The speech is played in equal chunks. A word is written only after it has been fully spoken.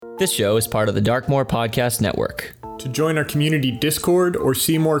This show is part of the Darkmoor Podcast Network. To join our community Discord or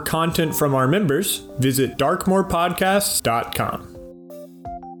see more content from our members, visit darkmoorpodcasts.com.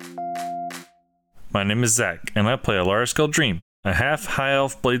 My name is Zach, and I play Alara Dream, a half-high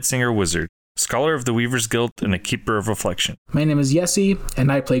elf bladesinger wizard, scholar of the Weaver's Guild, and a keeper of reflection. My name is Yessi,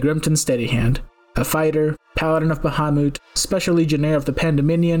 and I play Grimton Steadyhand, a fighter, paladin of Bahamut, special legionnaire of the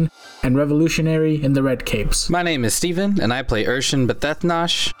Pandemonium, and revolutionary in the Red Capes. My name is Steven, and I play Urshan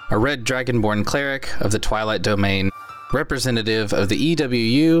Bethethnash, a red dragonborn cleric of the Twilight Domain, representative of the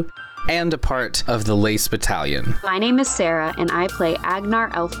EWU, and a part of the Lace Battalion. My name is Sarah, and I play Agnar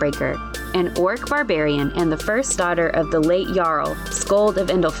Elfbreaker, an orc barbarian and the first daughter of the late Jarl, Skuld of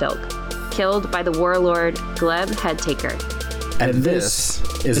Indalfilk, killed by the warlord Gleb Headtaker. And this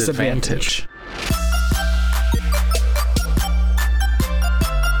is Advantage.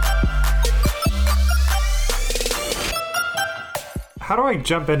 How do I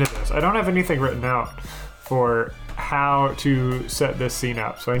jump into this? I don't have anything written out for how to set this scene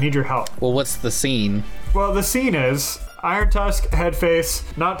up, so I need your help. Well, what's the scene? Well, the scene is Iron Tusk, Headface,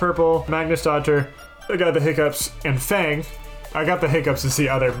 Not Purple, Magnus Daughter, I got the hiccups, and Fang. I got the hiccups as the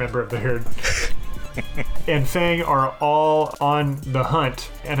other member of the herd. And Fang are all on the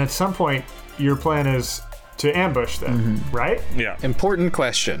hunt, and at some point, your plan is to ambush them, right? Yeah. Important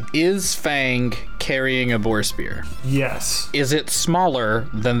question. Is Fang carrying a boar spear? Yes. Is it smaller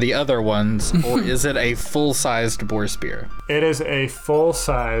than the other ones, or is it a full-sized boar spear? It is a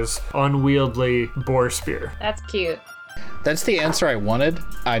full-size, unwieldy boar spear. That's cute. That's the answer I wanted.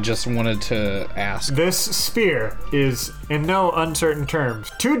 I just wanted to ask. This spear is, in no uncertain terms,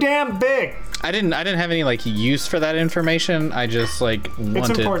 too damn big. I didn't have any use for that information. I just wanted. It's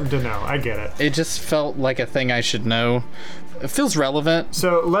important to know. I get it. It just felt like a thing I should know. It feels relevant.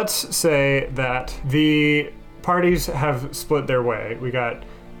 So let's say that the parties have split their way. We got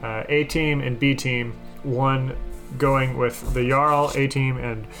A team and B team. One going with the Jarl A team,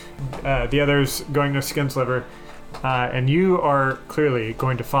 and the others going to Skinsliver. And you are clearly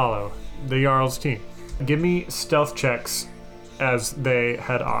going to follow the Jarl's team. Give me stealth checks as they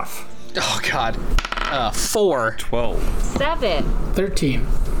head off. Oh, God. 4. 12. 7. 13.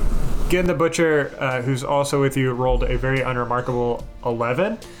 Gin the Butcher, who's also with you, rolled a very unremarkable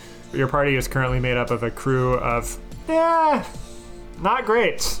 11. Your party is currently made up of a crew of, not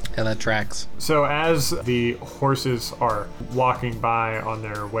great. Yeah, that tracks. So as the horses are walking by on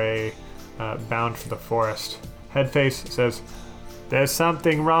their way bound for the forest, Headface says, "There's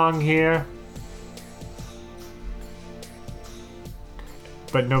something wrong here."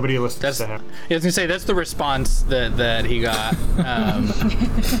 But nobody listens to him. I was going to say, that's the response that he got.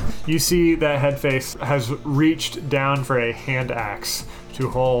 You see that Headface has reached down for a hand axe to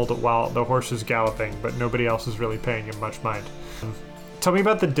hold while the horse is galloping, but nobody else is really paying him much mind. Tell me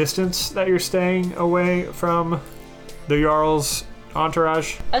about the distance that you're staying away from the Jarl's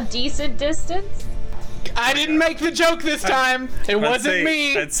entourage. A decent distance? I didn't make the joke this time. It wasn't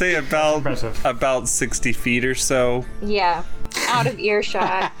me. I'd say about 60 feet or so. Yeah. Out of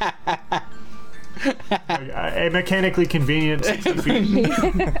earshot. A mechanically convenient 60 feet.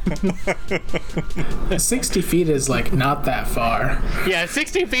 60 feet is not that far. Yeah,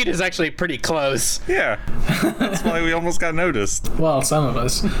 60 feet is actually pretty close. Yeah. That's why we almost got noticed. Well, some of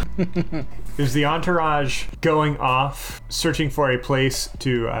us. Is the entourage going off, searching for a place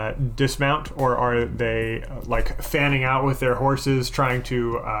to dismount, or are they fanning out with their horses, trying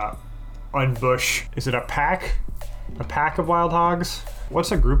to unbush? Is it a pack? A pack of wild hogs?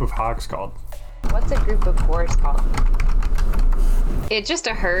 What's a group of hogs called? What's a group of boars called? It's just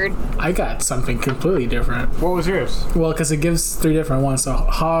a herd. I got something completely different. What was yours? Well, because it gives 3 different ones. So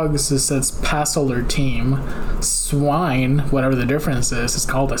hogs, it says passel or team. Swine, whatever the difference is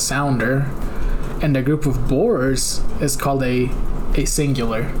called a sounder. And a group of boars is called a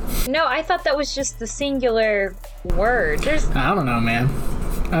singular. No, I thought that was just the singular word. I don't know, man.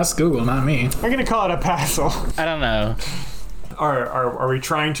 Ask Google, not me. I'm gonna call it a passel. I don't know. Are we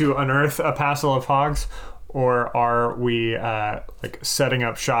trying to unearth a passel of hogs, or are we setting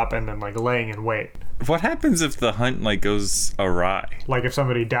up shop and then laying in wait? What happens if the hunt goes awry? If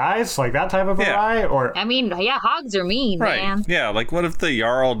somebody dies, that type of awry, or I mean, yeah, hogs are mean, right. Man. Yeah, what if the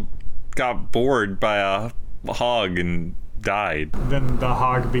Jarl got bored by a hog and died? Then the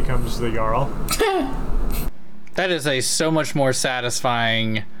hog becomes the Jarl. That is a so much more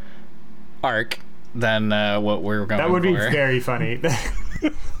satisfying arc than what we're going for. That would be very funny.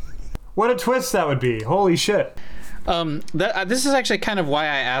 What a twist that would be. Holy shit. This is actually kind of why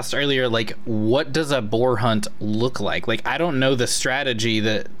I asked earlier, what does a boar hunt look like? I don't know the strategy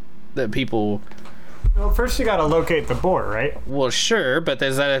that people Well, first you gotta locate the boar, right? Well, sure, but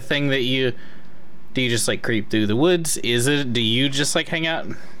is that a thing that do you just like creep through the woods? Do you just like hang out?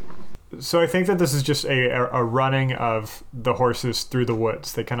 So I think that this is just a running of the horses through the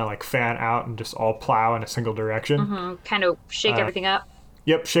woods. They kind of like fan out and just all plow in a single direction. Kind of shake everything up.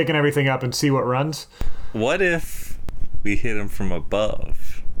 Yep, shaking everything up and see what runs. What if we hit him from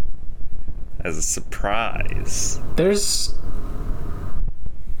above as a surprise?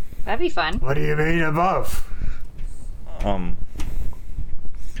 That'd be fun. What do you mean above?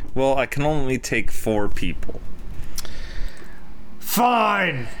 Well, I can only take 4 people.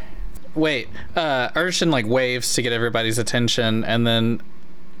 Fine! Wait, Urshan like waves to get everybody's attention, and then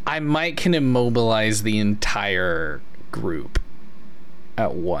I can immobilize the entire group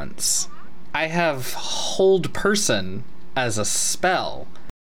at once. I have Hold Person as a spell.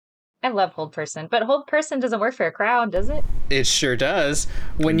 I love Hold Person, but Hold Person doesn't work for a crowd, does it? It sure does.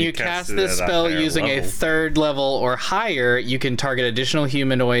 When you cast this spell using a 3rd level or higher, you can target additional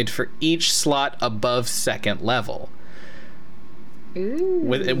humanoid for each slot above 2nd level. Ooh.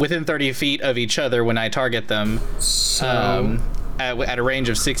 Within 30 feet of each other when I target them, at a range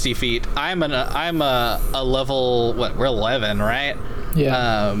of 60 feet. I'm a level, we're 11, right?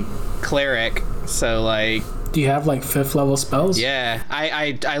 Yeah. Cleric, so like... Do you have like 5th level spells? Yeah,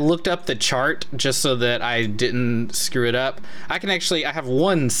 I looked up the chart just so that I didn't screw it up. I have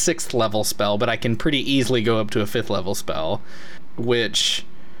one 6th level spell, but I can pretty easily go up to a 5th level spell, which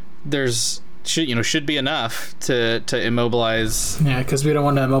should be enough to immobilize. Yeah, because we don't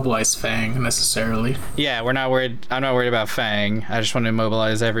want to immobilize Fang necessarily. Yeah, I'm not worried about Fang. I just want to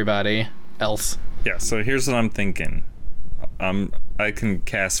immobilize everybody else. Yeah, so here's what I'm thinking. I can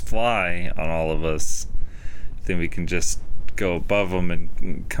cast Fly on all of us. Then we can just go above them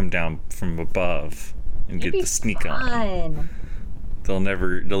and come down from above and get the sneak on. They'll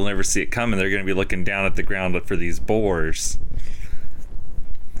never see it coming. They're going to be looking down at the ground for these boars.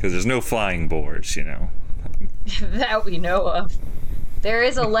 Because there's no flying boars, That we know of. There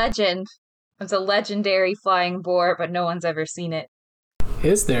is a legend. It's a legendary flying boar, but no one's ever seen it.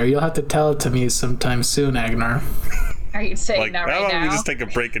 Is there? You'll have to tell it to me sometime soon, Agnar. Are you saying that right how about now? we just take a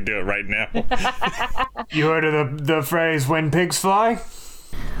break and do it right now? You heard of the phrase "when pigs fly"?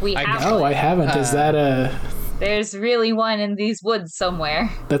 We have No, one. I haven't. Is that There's really one in these woods somewhere.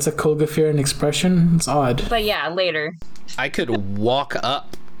 That's a Kolgafirian expression? It's odd. But yeah, later. I could walk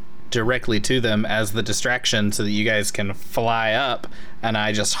up directly to them as the distraction so that you guys can fly up, and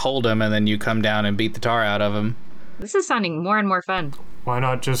I just hold them, and then you come down and beat the tar out of them. This is sounding more and more fun. Why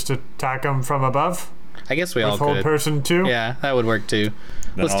not just attack them from above? I guess we all With Hold could. Person too? Yeah, that would work too.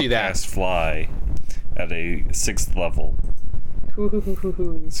 Then Let's do that. Cast Fly at a 6th level.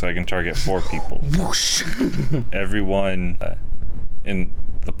 So I can target 4 people. Everyone in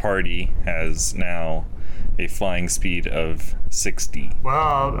the party has now a flying speed of 60.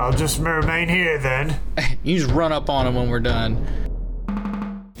 Well, I'll just remain here then. You just run up on them when we're done.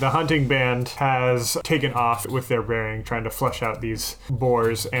 The hunting band has taken off with their bearing, trying to flush out these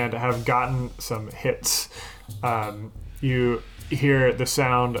boars, and have gotten some hits. You hear the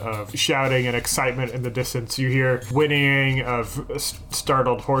sound of shouting and excitement in the distance. You hear whinnying of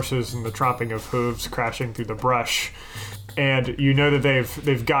startled horses and the tromping of hooves crashing through the brush. And you know that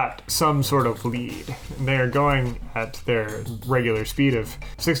they've got some sort of lead. And they are going at their regular speed of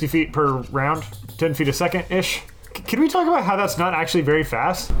 60 feet per round, 10 feet a second-ish. Can we talk about how that's not actually very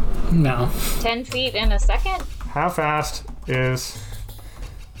fast? No. 10 feet in a second? How fast is...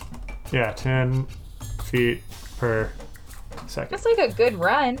 Yeah, 10 feet per second. That's like a good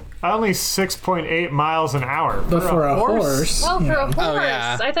run. Only 6.8 miles an hour. But for a horse. Oh, for a horse. Oh,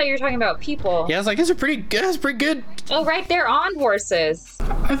 yeah. I thought you were talking about people. Yeah, I was like, that's pretty good. Oh, right, they're on horses.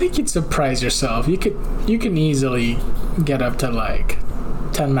 I think you'd surprise yourself. You can easily get up to like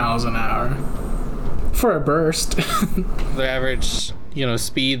 10 miles an hour for a burst. The average,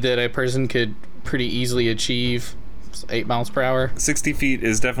 speed that a person could pretty easily achieve is 8 miles per hour. 60 feet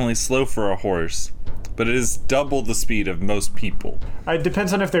is definitely slow for a horse, but it is double the speed of most people. It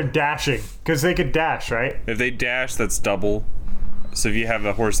depends on if they're dashing, because they could dash, right? If they dash, that's double. So if you have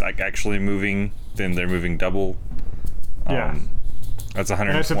a horse actually moving, then they're moving double. Yeah. That's 120.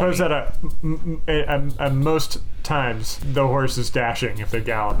 And I suppose that at most times the horse is dashing if they're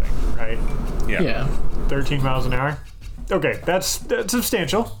galloping, right? Yeah. 13 miles an hour. Okay, that's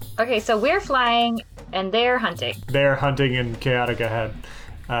substantial. Okay, so we're flying and they're hunting. They're hunting in chaotic ahead,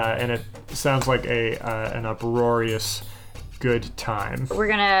 and it sounds like an uproarious good time. We're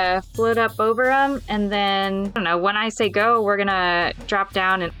gonna float up over them, and then, I don't know, when I say go, we're gonna drop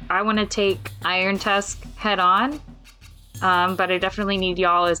down, and I want to take Iron Tusk head on. But I definitely need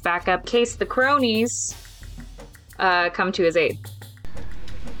y'all as backup in case the cronies come to his aid.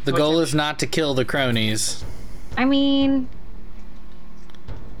 The goal is not to kill the cronies. I mean...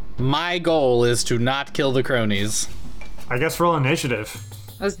 My goal is to not kill the cronies. I guess roll initiative.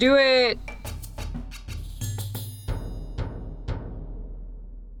 Let's do it!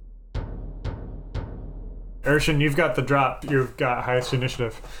 Urshan, you've got the drop. You've got highest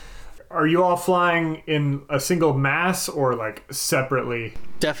initiative. Are you all flying in a single mass or like separately?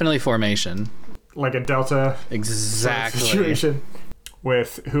 Definitely formation. Like a delta Exactly. situation?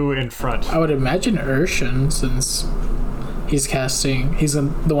 With who in front? I would imagine Urshan, since he's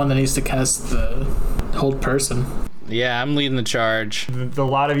the one that needs to cast the hold person. Yeah, I'm leading the charge. The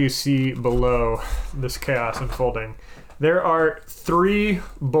lot of you see below this chaos unfolding. There are 3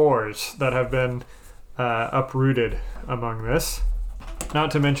 boars that have been uprooted among this.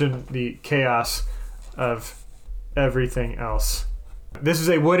 Not to mention the chaos of everything else. This is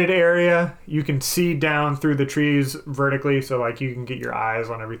a wooded area. You can see down through the trees vertically, so like you can get your eyes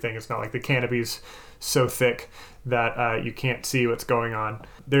on everything. It's not like the canopy's so thick that you can't see what's going on.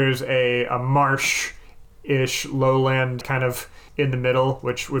 There's a marsh-ish lowland kind of in the middle,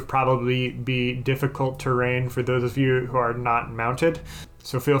 which would probably be difficult terrain for those of you who are not mounted.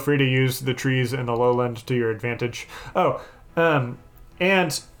 So feel free to use the trees and the lowland to your advantage.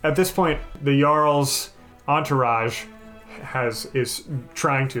 And at this point, the Jarl's entourage is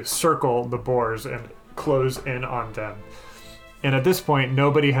trying to circle the boars and close in on them. And at this point,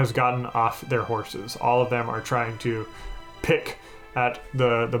 nobody has gotten off their horses. All of them are trying to pick at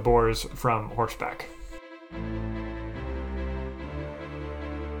the boars from horseback.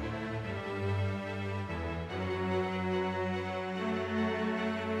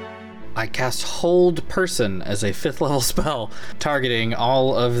 I cast Hold Person as a 5th level spell, targeting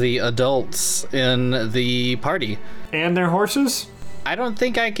all of the adults in the party. And their horses? I don't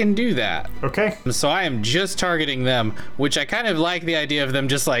think I can do that. Okay. So I am just targeting them, which I kind of like the idea of them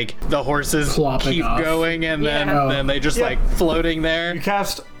just like the horses Plopping keep off. going and Yeah. then they just like floating there. You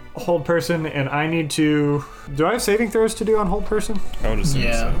cast Hold Person, and I need to... Do I have saving throws to do on Hold Person? I would assume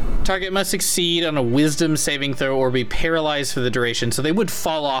Yeah. so. Target must succeed on a wisdom saving throw or be paralyzed for the duration, so they would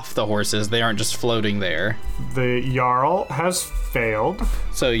fall off the horses. They aren't just floating there. The Jarl has failed.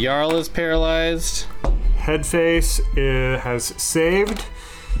 So Jarl is paralyzed. Headface has saved.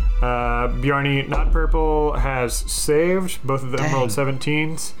 Bjarni Not Purple has saved. Both of them Dang. rolled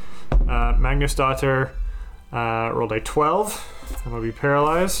 17s. Magnus Daughter rolled a 12 and will be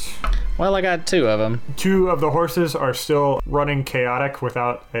paralyzed. Well, I got 2 of them. 2 of the horses are still running chaotic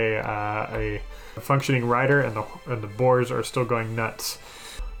without a functioning rider, and the boars are still going nuts.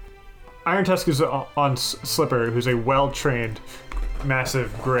 Iron Tusk is on Slipper, who's a well-trained,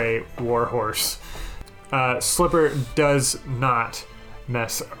 massive gray war horse. Slipper does not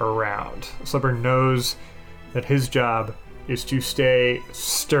mess around. Slipper knows that his job is to stay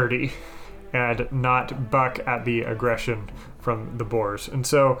sturdy and not buck at the aggression from the boars. And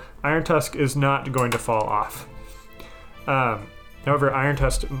so Iron Tusk is not going to fall off. However, Iron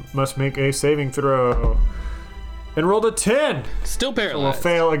Tusk must make a saving throw. And rolled a 10! Still Will paralyzed.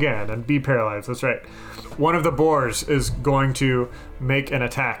 fail again and be paralyzed. That's right. One of the boars is going to make an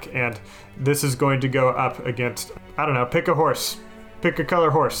attack, and this is going to go up against, I don't know, pick a horse. Pick a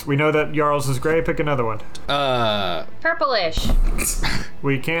color horse. We know that Jarl's is gray. Pick another one. Purplish.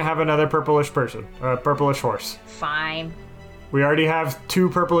 We can't have another purplish person. Purplish horse. Fine. We already have 2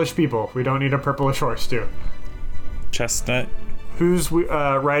 purplish people. We don't need a purplish horse, too. Chestnut. Who's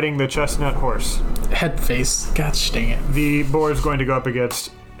riding the chestnut horse? Headface. Gosh dang it. The boar is going to go up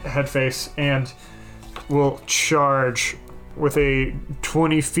against Headface and will charge with a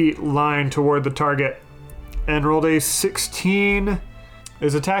 20 feet line toward the target, and rolled a 16.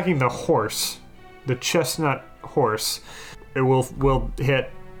 Is attacking the horse, the chestnut horse. It will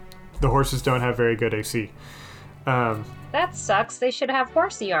hit. The horses don't have very good AC. That sucks. They should have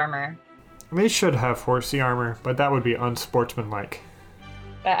horsey armor. They should have horsey armor, but that would be unsportsmanlike.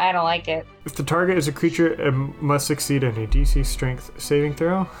 But I don't like it. If the target is a creature, it must succeed in a DC strength saving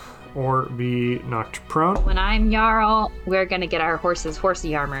throw or be knocked prone. When I'm Jarl, we're gonna get our horses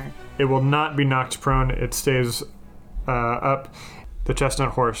horsey armor. It will not be knocked prone. It stays up. The chestnut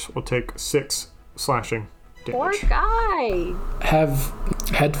horse will take 6 slashing Poor damage. guy. Have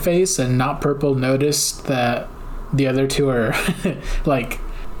Headface and Not Purple noticed that the other 2 are like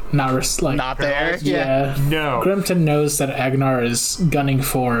Not there. Yeah. No. Grimton knows that Agnar is gunning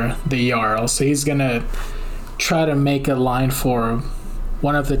for the Jarl, so he's gonna try to make a line for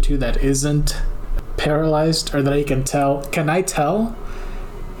one of the 2 that isn't paralyzed, or that he can tell. Can I tell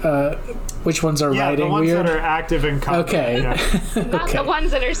which ones are Yeah, riding the ones weird? that are active in combat. Okay. Yeah. Not Okay. the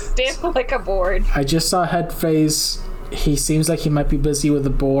ones that are stiff like a board. I just saw head phase. He seems like he might be busy with the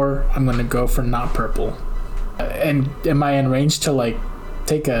boar. I'm gonna go for not purple. And am I in range to like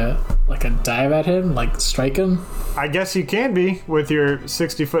take a dive at him, like strike him? I guess you can be with your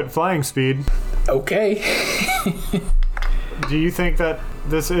 60-foot flying speed. Okay. Do you think that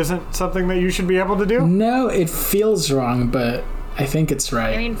this isn't something that you should be able to do? No, it feels wrong, but I think it's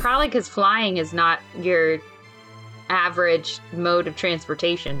right. I mean, probably because flying is not your average mode of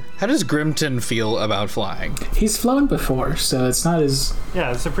transportation. How does Grimton feel about flying? He's flown before, so it's not his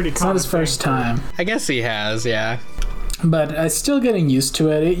Yeah, it's a pretty it's not his first time. I guess he has, yeah. But I'm still getting used to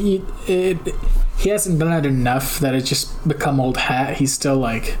it. He hasn't done it enough that it's just become old hat. He's still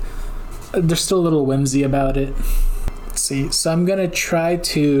like, there's still a little whimsy about it. Let's see. So I'm gonna try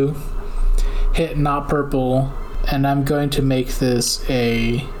to hit not purple, and I'm going to make this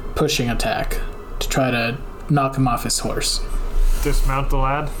a pushing attack to try to knock him off his horse. Dismount the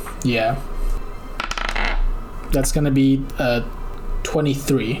lad. Yeah. That's gonna be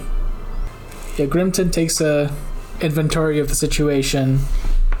 23. Yeah, Grimton takes a inventory of the situation,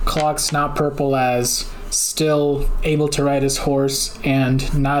 clocks not purple as still able to ride his horse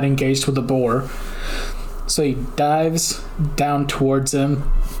and not engaged with the boar. So he dives down towards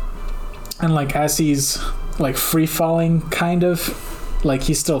him, and like as he's like free falling, kind of like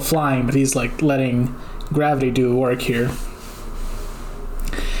he's still flying, but he's like letting gravity do work here.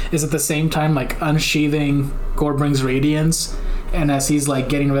 Is at the same time like unsheathing Gorbring's radiance, and as he's like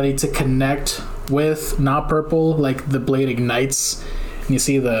getting ready to connect with not purple, like the blade ignites and you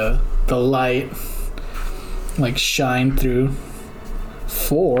see the light like shine through.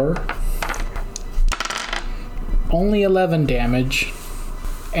 4, only 11 damage,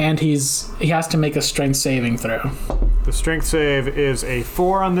 and he has to make a strength saving throw. The strength save is a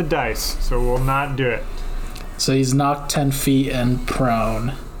 4 on the dice, so we'll not do it. So he's knocked 10 feet and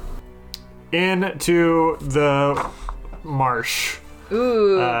prone. Into the marsh.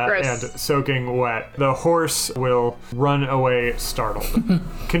 Ooh, gross. And soaking wet. The horse will run away startled.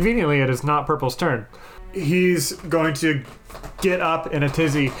 Conveniently, it is not Purple's turn. He's going to get up in a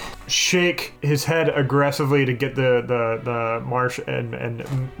tizzy, shake his head aggressively to get the marsh and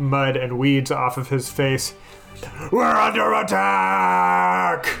mud and weeds off of his face. We're under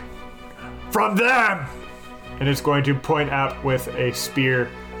attack! From them! And it's going to point out with a spear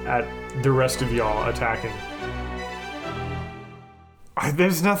at the rest of y'all attacking.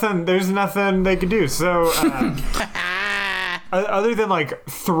 There's nothing they can do. So, other than like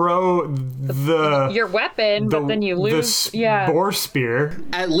throw your weapon, but then you lose. Boar spear.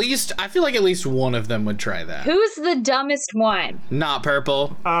 At least, I feel like at least one of them would try that. Who's the dumbest one? Not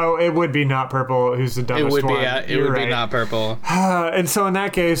purple. Oh, it would be not purple. Who's the dumbest one? It would be not purple. And so in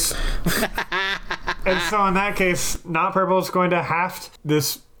that case, not purple is going to haft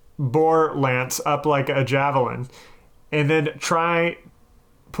this boar lance up like a javelin, and then try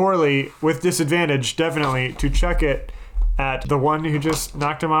poorly with disadvantage, definitely, to chuck it at the one who just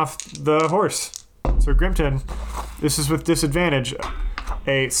knocked him off the horse. So Grimton, this is with disadvantage.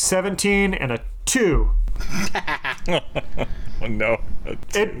 A 17 and a 2. No.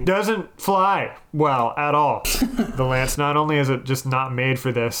 It doesn't fly well at all. The lance, not only is it just not made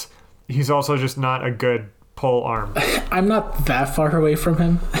for this, he's also just not a good pole arm. I'm not that far away from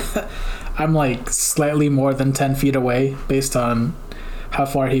him. I'm like slightly more than 10 feet away based on how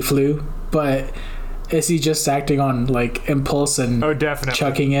far he flew. But is he just acting on like impulse and definitely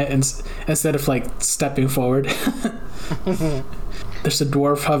chucking it instead of like stepping forward? There's a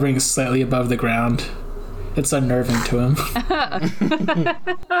dwarf hovering slightly above the ground. It's unnerving to him.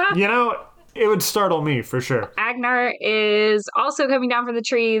 You know, it would startle me for sure. Agnar is also coming down from the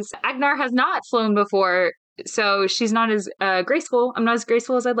trees. Agnar has not flown before, so she's not as graceful. I'm not as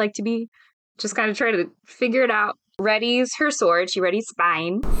graceful as I'd like to be. Just gotta try to figure it out. Readies her sword. She readies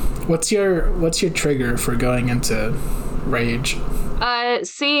spine. What's your trigger for going into rage?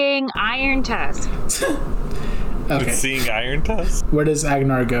 Seeing Iron Tusk. Okay. Seeing Iron Tusk? Where does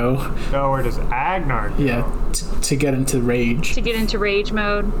Agnar go? Oh, where does Agnar go? Yeah, to get into rage. To get into rage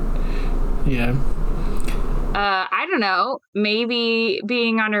mode. Yeah. I don't know. Maybe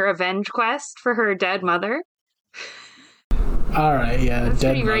being on a revenge quest for her dead mother. All right, yeah. That's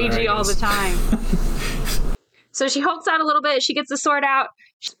dead pretty mother, ragey I all the guess. time. So she hulks out a little bit. She gets the sword out.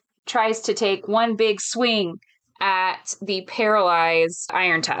 She tries to take one big swing at the paralyzed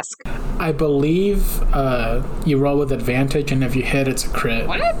Iron Tusk. I believe you roll with advantage, and if you hit, it's a crit.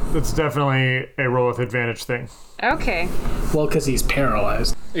 What? It's definitely a roll with advantage thing. Okay. Well, because he's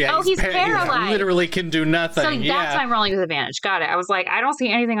paralyzed. Yeah, Oh, he's he paralyzed. literally can do nothing. So that's why I'm rolling with advantage. Got it. I was like, I don't see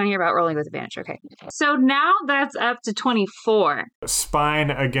anything on here about rolling with advantage. Okay. So now that's up to 24.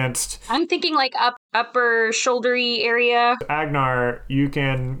 Spine against I'm thinking like upper shouldery area. Agnar. You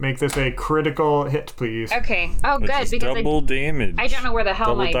can make this a critical hit, please. Okay. Oh, Which good. is Because double damage. I don't know where the hell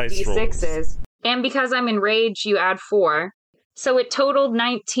Double my dice D6 rolls. is. And because I'm in rage, you add 4. So it totaled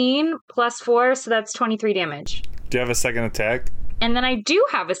 19 plus 4, so that's 23 damage. Do you have a second attack? And then I do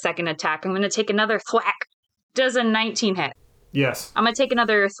have a second attack. I'm going to take another thwack. Does a 19 hit? Yes. I'm going to take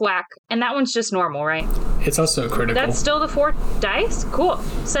another thwack. And that one's just normal, right? It's also critical. That's still the 4 dice? Cool.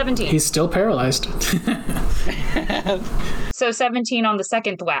 17. He's still paralyzed. So 17 on the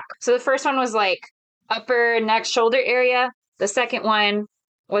second thwack. So the first one was like upper neck shoulder area. The second one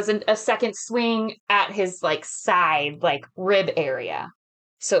was a second swing at his like side, like rib area.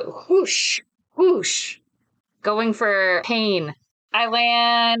 So whoosh, whoosh. Going for pain. I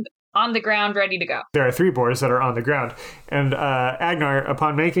land on the ground, ready to go. There are 3 boars that are on the ground. And Agnar,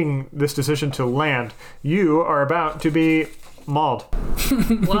 upon making this decision to land, you are about to be mauled.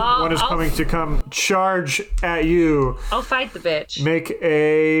 Well, One is coming to come charge at you. I'll fight the bitch. Make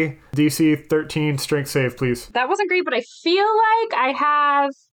a DC 13 strength save, please. That wasn't great, but I feel like I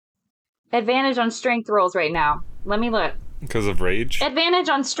have advantage on strength rolls right now. Let me look. Because of rage? Advantage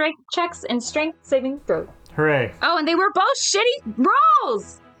on strength checks and strength saving throws. Hooray. Oh, and they were both shitty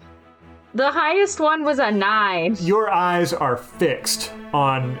rolls! The highest one was a 9. Your eyes are fixed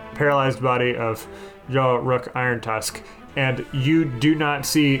on paralyzed body of Jarl Rook Iron Tusk, and you do not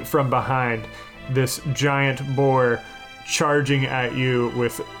see from behind this giant boar charging at you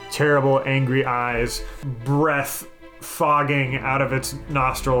with terrible angry eyes, breath fogging out of its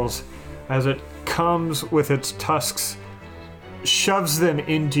nostrils as it comes with its tusks, shoves them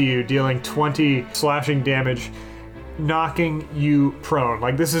into you, dealing 20 slashing damage, knocking you prone.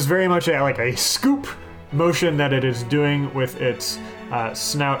 Like, this is very much a scoop motion that it is doing with its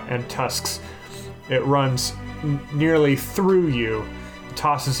snout and tusks. It runs nearly through you,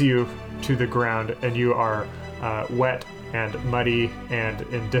 tosses you to the ground, and you are wet and muddy and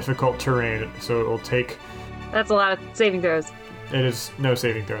in difficult terrain, so it will take... That's a lot of saving throws. It is no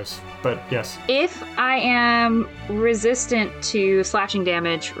saving throws, but yes. If I am resistant to slashing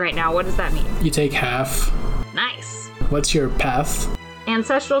damage right now, what does that mean? You take half. Nice. What's your path?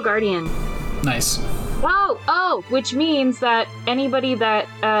 Ancestral Guardian. Nice. Oh, which means that anybody that,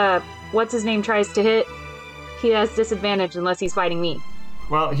 what's his name tries to hit, he has disadvantage unless he's fighting me.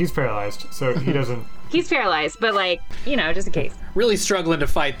 Well, he's paralyzed, so he doesn't... He's paralyzed, but just in case. Really struggling to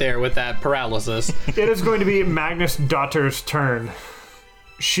fight there with that paralysis. It is going to be Magnus' daughter's turn.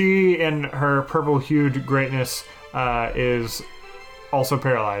 She, in her purple-hued greatness, is also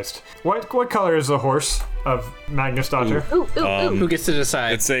paralyzed. What color is the horse of Magnus' daughter? Ooh. Who gets to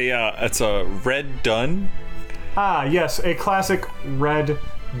decide? It's a red dun. Ah, yes, a classic red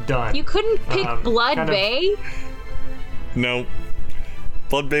dun. You couldn't pick Blood kind of- Bay? No.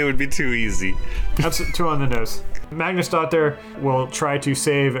 Blood Bay would be too easy. That's 2 on the nose. Magnus' daughter will try to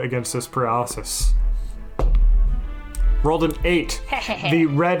save against this paralysis. Rolled an 8. The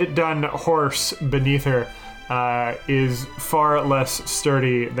red dun horse beneath her is far less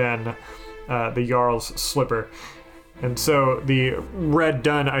sturdy than the Jarl's slipper. And so the red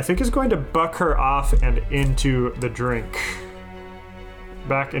dun, I think, is going to buck her off and into the drink.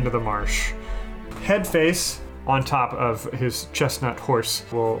 Back into the marsh. Headface, on top of his chestnut horse,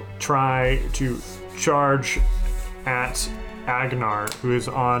 will try to charge at Agnar, who is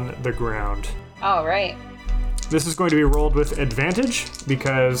on the ground. All right. This is going to be rolled with advantage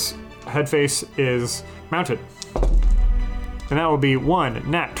because Headface is mounted. And that will be 1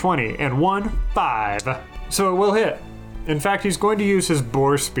 nat 20 and 1 5. So it will hit. In fact, he's going to use his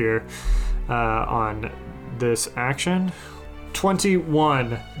boar spear on this action.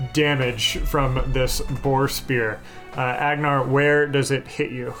 21 damage from this boar spear. Agnar, where does it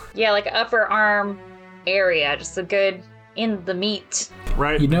hit you? Yeah, like upper arm area, just a good in the meat.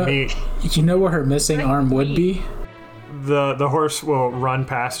 Right, You know, meat. you know where her missing arm would be? The horse will run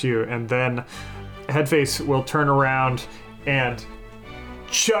past you, and then Headface will turn around and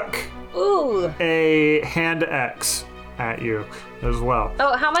chuck Ooh. a hand X at you as well.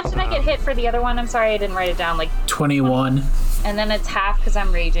 Oh, how much did I get hit for the other one? I'm sorry, I didn't write it down. 21. And then it's half because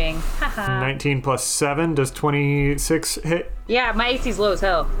I'm raging. Haha. 19 plus 7, does 26 hit? Yeah, my AC's low as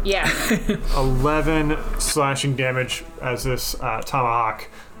hell. Yeah. 11 slashing damage as this tomahawk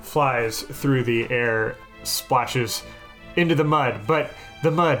flies through the air, splashes into the mud, but the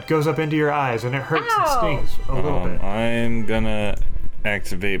mud goes up into your eyes and it hurts Ow. and stings a little bit. I'm gonna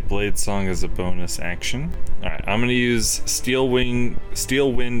activate Blade Song as a bonus action. Alright, I'm going to use Steel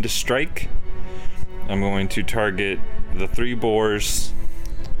Wind Strike. I'm going to target the 3 boars,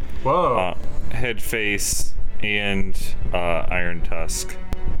 Whoa. Head Face, and Iron Tusk.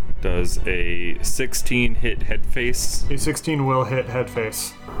 Does a 16 hit Head Face. A 16 will hit head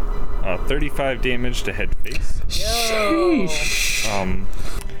face. 35 damage to Head Face. Sheesh.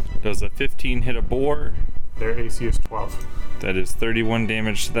 Does a 15 hit a boar. Their AC is 12. That is 31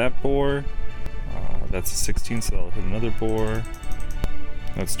 damage to that boar. That's a 16, so that'll hit another boar.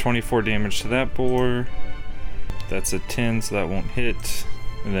 That's 24 damage to that boar. That's a 10, so that won't hit.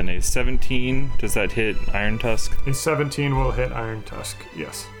 And then a 17, does that hit Iron Tusk? A 17 will hit Iron Tusk,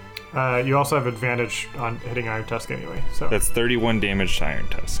 yes. You also have advantage on hitting Iron Tusk anyway, so. That's 31 damage to Iron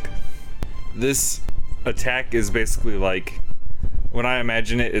Tusk. This attack is basically like, when I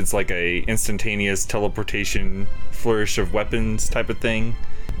imagine it, it's like a instantaneous teleportation flourish of weapons type of thing.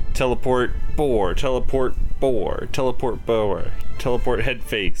 Teleport boar, teleport boar, teleport boar, teleport head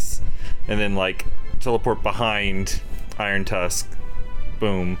face, and then like teleport behind Iron Tusk,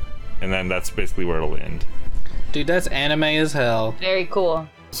 boom, and then that's basically where it'll end. Dude, that's anime as hell. Very cool.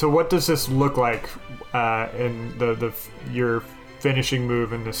 So what does this look like in your finishing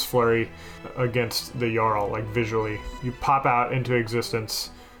move in this flurry against the Jarl, like visually? You pop out into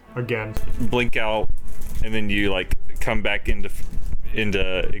existence again. Blink out, and then you like come back into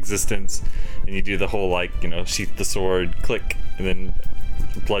existence, and you do the whole like, you know, sheath the sword, click, and then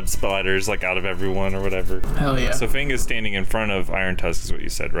blood splatters like out of everyone or whatever. Hell yeah. So Fang is standing in front of Iron Tusk is what you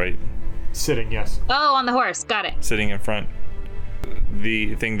said, right? Sitting, yes. Oh, on the horse. Got it. Sitting in front.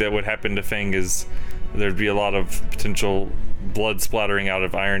 The thing that would happen to Fang is there'd be a lot of potential blood splattering out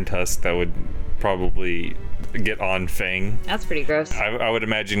of Iron Tusk that would probably get on Fang. That's pretty gross. I would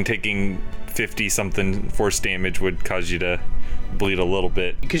imagine taking 50 something force damage would cause you to bleed a little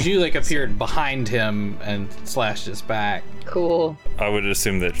bit. Because you like appeared behind him and slashed his back. Cool. I would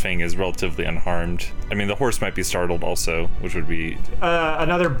assume that Fang is relatively unharmed. I mean, the horse might be startled also, which would be...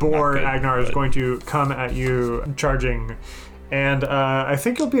 Another boar, Not good, Agnar, is but- going to come at you, charging. And I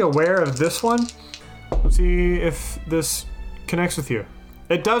think you'll be aware of this one. Let's see if this connects with you.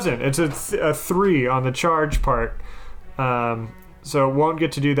 It doesn't. It's a 3 on the charge part. So it won't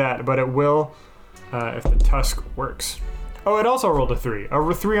get to do that, but it will if the tusk works. Oh, it also rolled a 3.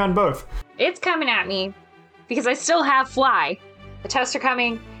 A 3 on both. It's coming at me because I still have fly. The tusks are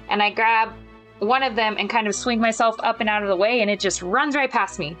coming, and I grab one of them and kind of swing myself up and out of the way, and it just runs right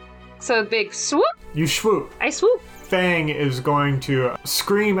past me. So big swoop. You swoop. I swoop. Fang is going to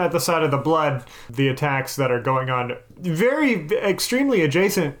scream at the sight of the blood, the attacks that are going on extremely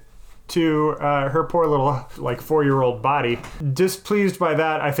adjacent to her poor little, like, 4-year-old body. Displeased by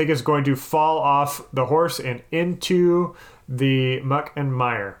that, I think is going to fall off the horse and into the muck and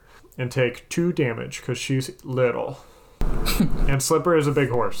mire and take 2 damage because she's little. And Slipper is a big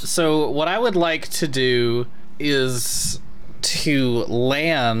horse. So what I would like to do is to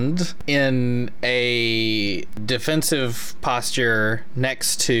land in a defensive posture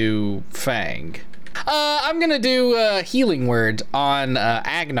next to Fang. I'm gonna do a healing word on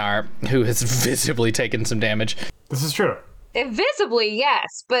Agnar, who has visibly taken some damage. This is true. Visibly,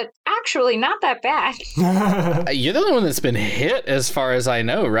 yes, but actually not that bad. You're the only one that's been hit, as far as I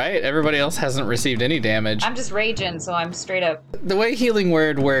know, right? Everybody else hasn't received any damage. I'm just raging, so I'm straight up. The way healing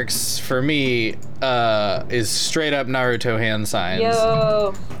word works for me is straight up Naruto hand signs.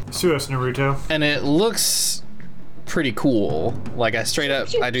 Yo. Sue us, Naruto. And it looks pretty cool. Like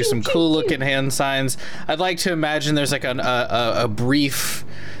I do some cool looking hand signs. I'd like to imagine there's like a brief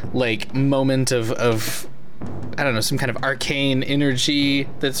like moment of I don't know, some kind of arcane energy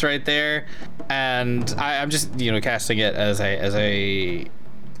that's right there, and I'm just, you know, casting it as a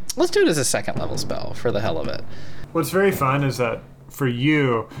let's do it as a 2nd level spell for the hell of it. What's very fun is that for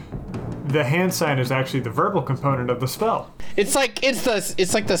you, the hand sign is actually the verbal component of the spell. It's like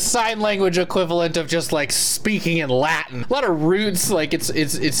the sign language equivalent of just like speaking in Latin. A lot of roots, like it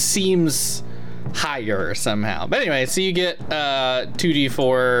seems higher somehow. But anyway, so you get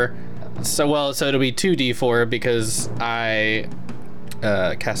 2d4. So it'll be 2d4 because I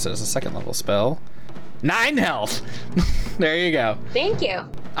cast it as a 2nd level spell. 9 health. There you go. Thank you.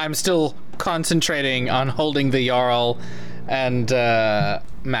 I'm still concentrating on holding the Jarl and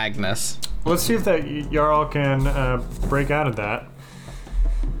Magnus. Let's see if that Jarl can break out of that.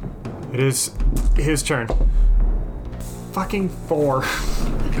 It is his turn. Fucking 4.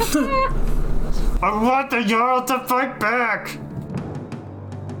 I want the Jarl to fight back!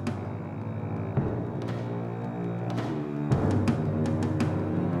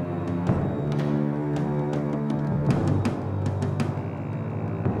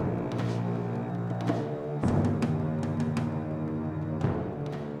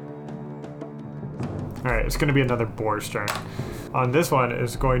 All right, it's going to be another boar's turn. On this one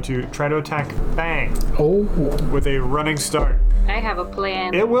is going to try to attack Fang Oh. with a running start. I have a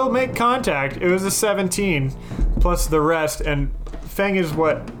plan. It will make contact. It was a 17 plus the rest, and Fang is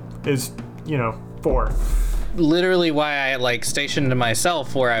what is, 4. Literally why I stationed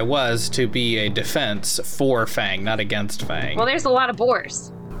myself where I was to be a defense for Fang, not against Fang. Well, there's a lot of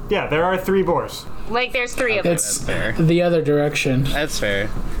boars. Yeah, there are 3 boars. There's 3 of them. It's fair. the other direction. That's fair.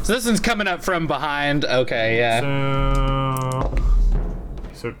 So this one's coming up from behind. Okay, yeah.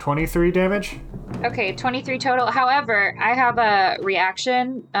 So 23 damage. Okay, 23 total. However, I have a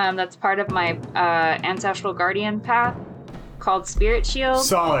reaction that's part of my Ancestral Guardian path called Spirit Shield.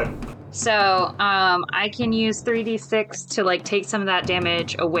 Solid. So I can use 3d6 to take some of that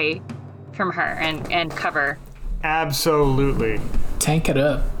damage away from her and cover. Absolutely. Tank it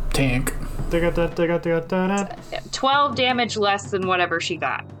up, tank. 12 damage less than whatever she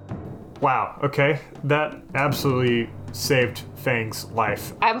got. Wow, okay. That absolutely saved Fang's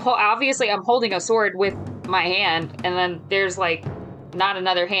life. I'm holding a sword with my hand, and then there's not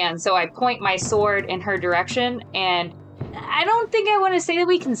another hand. So I point my sword in her direction, and I don't think I want to say that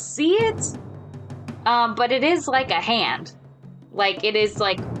we can see it, but it is like a hand. It is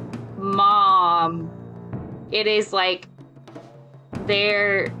mom. It is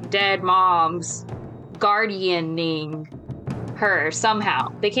their dead mom's guardianing her somehow.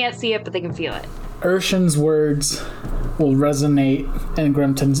 They can't see it, but they can feel it. Urshan's words will resonate in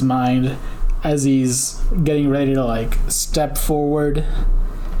Grimton's mind as he's getting ready to step forward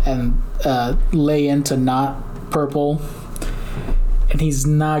and lay into Not Purple. And he's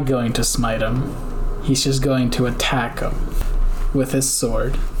not going to smite him. He's just going to attack him with his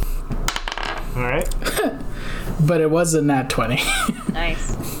sword. All right. But it was a nat 20.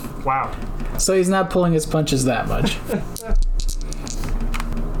 Nice. Wow. So he's not pulling his punches that much.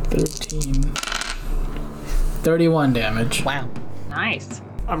 13. 31 damage. Wow. Nice.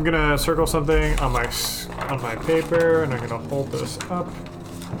 I'm gonna circle something on my paper, and I'm gonna hold this up.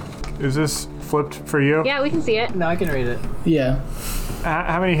 Is this flipped for you? Yeah, we can see it. No, I can read it. Yeah.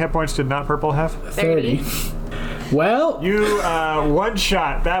 How many hit points did Not Purple have? 30. Well, You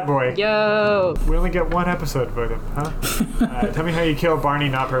one-shot that boy. Yo. We only get 1 episode with him, huh? Tell me how you kill Barney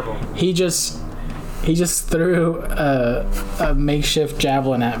Not Purple. he just threw a makeshift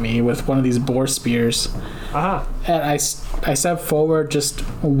javelin at me with one of these boar spears. Uh-huh. And I stepped forward, just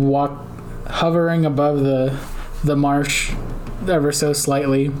hovering above the marsh ever so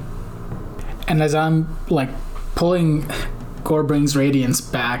slightly. And as I'm pulling Gorbring's Radiance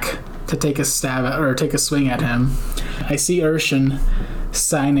back to take a swing at him, I see Urshan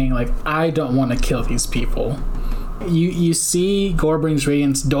signing I don't want to kill these people. You see Gorbring's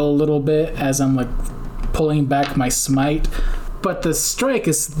Radiance dull a little bit as I'm pulling back my smite, but the strike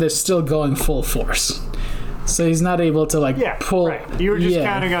they're still going full force. So he's not able to pull. Right. You were just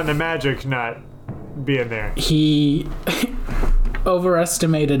counting on the magic not being there. He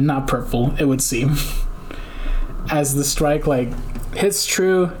overestimated Not Purple, it would seem. As the strike hits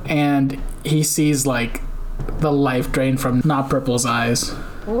true, and he sees the life drain from Not Purple's eyes.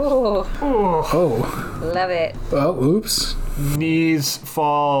 Ooh. Oh. Love it. Oh, oops. Knees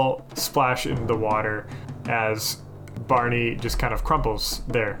fall, splash into the water as Barney just kind of crumples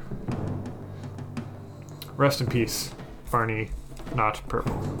there. Rest in peace, Barney Not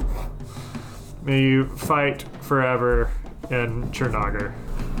Purple. May you fight forever in Chernagar.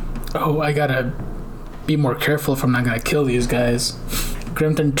 Oh, I gotta be more careful if I'm not gonna kill these guys.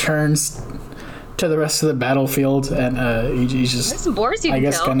 Grimton turns to the rest of the battlefield, and he's just, There's some boars you can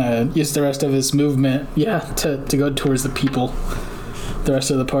kill. gonna use the rest of his movement, to go towards the people, the rest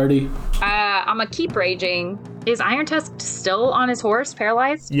of the party. I'm gonna keep raging. Is Iron Tusk still on his horse,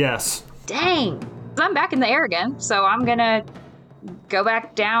 paralyzed? Yes. Dang. I'm back in the air again, so I'm gonna go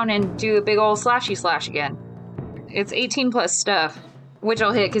back down and do a big old slashy slash again. It's 18 plus stuff, which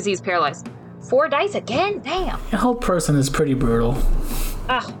I'll hit because he's paralyzed. 4 dice again? Damn. The whole person is pretty brutal.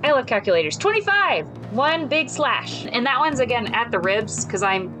 Ah, I love calculators. 25! 1 big slash. And that one's again at the ribs because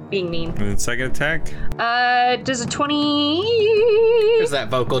I'm being mean. And then second attack? Does a 20... There's that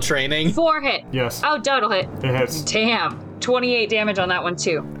vocal training. 4 hit. Yes. Oh, total hit. It hits. Damn. 28 damage on that one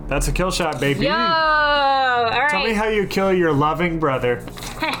too. That's a kill shot, baby. Yo! Alright. Tell me how you kill your loving brother.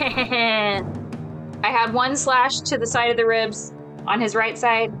 I had 1 slash to the side of the ribs on his right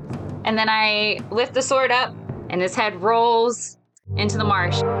side, and then I lift the sword up, and his head rolls into the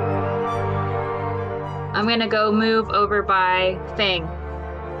marsh. I'm gonna go move over by Thing.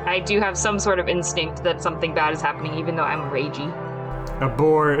 I do have some sort of instinct that something bad is happening, even though I'm ragey. A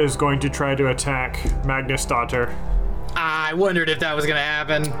boar is going to try to attack Magnus' daughter. I wondered if that was gonna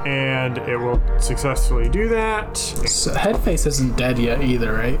happen. And it will successfully do that. So Headface isn't dead yet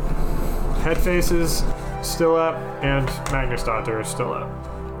either, right? Headface is still up, and Magnusdotter is still up.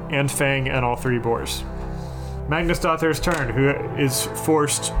 And Fang and all 3 boars. Magnusdotter's turn, who is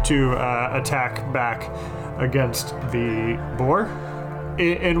forced to attack back against the boar.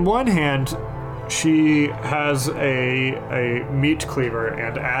 In one hand, she has a meat cleaver,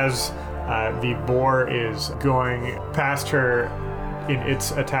 and as the boar is going past her in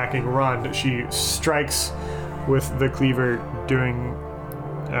its attacking run, she strikes with the cleaver, doing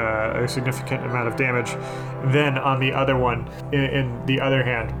a significant amount of damage. Then on the other one, in the other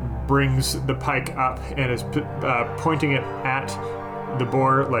hand, brings the pike up and is pointing it at the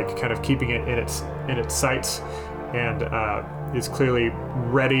boar, like kind of keeping it in its sights, and is clearly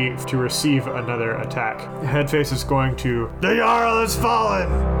ready to receive another attack. Headface is going to... The Jarl has fallen!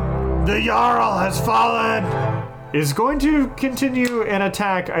 The Jarl has fallen! Is going to continue an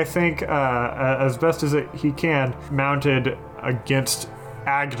attack, I think, as best as he can, mounted against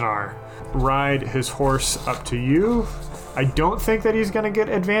Agnar. Ride his horse up to you. I don't think that he's going to get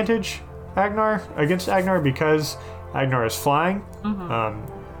advantage against Agnar because Agnar is flying.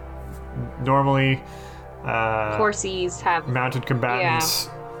 Normally, Horsies have mounted combatants.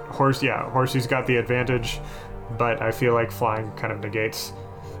 Horsey's got the advantage, but I feel like flying kind of negates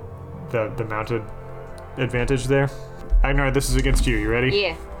the mounted advantage there. Agnar, this is against you. You ready?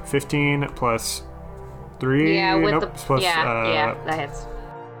 Yeah. 15 plus 3. Yeah, with nope, plus, that hits.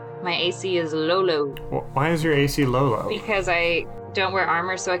 My AC is low. Why is your AC low? Because I don't wear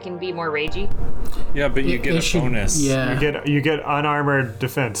armor, so I can be more ragey. Yeah, but you get a bonus. Yeah. You get unarmored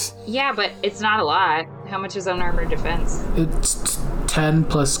defense. Yeah, but it's not a lot. How much is unarmored defense? It's 10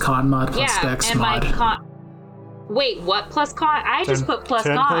 plus con mod plus dex and mod. my con... Wait, what plus con? I just put plus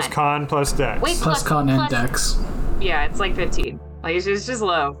 10 con. plus con plus dex. Wait, plus con and dex. Yeah, it's like 15. Like, it's just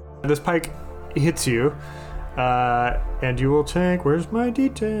low. This pike hits you, and you will take... Where's my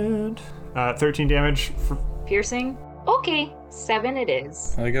d10? 13 damage. Piercing? Okay, 7 it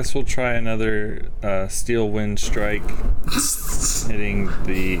is. I guess we'll try another steel wind strike, hitting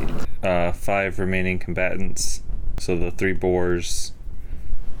the 5 remaining combatants. So the 3 boars,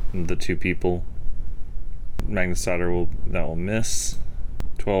 and the 2 people. Magnusdotter will miss.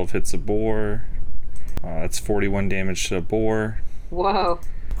 12 hits a boar. That's 41 damage to a boar. Whoa.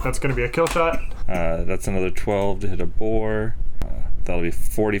 That's going to be a kill shot. That's another 12 to hit a boar. That'll be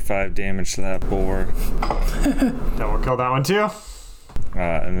 45 damage to that boar. That will kill that one too.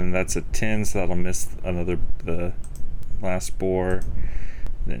 And then that's a 10, so that'll miss the last boar.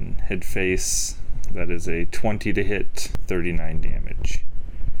 Then head face, that is a 20 to hit, 39 damage.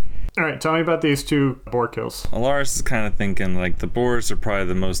 All right, tell me about these 2 boar kills. Alaris is kind of thinking like the boars are probably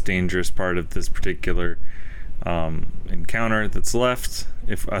the most dangerous part of this particular encounter that's left.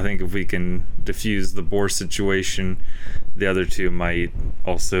 I think if we can defuse the boar situation, the other 2 might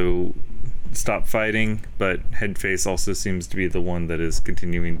also stop fighting, but Headface also seems to be the one that is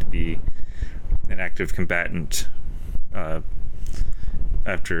continuing to be an active combatant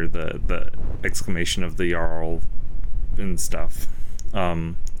after the exclamation of the Jarl and stuff.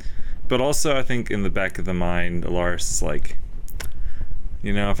 But also I think in the back of the mind, Alaris is like,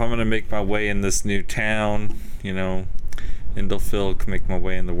 if I'm going to make my way in this new town, Indalfil can make my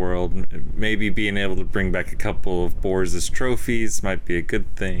way in the world. Maybe being able to bring back a couple of boars as trophies might be a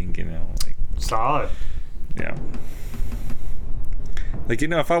good thing, Solid. Yeah.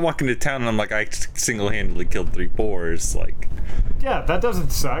 If I walk into town and I'm like, I single-handedly killed 3 boars, Yeah, that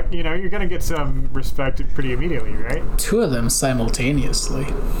doesn't suck. You're going to get some respect pretty immediately, right? 2 of them simultaneously.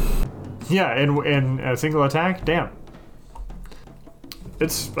 Yeah, in a single attack? Damn.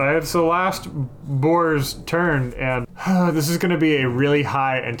 It's the last boar's turn, and this is going to be a really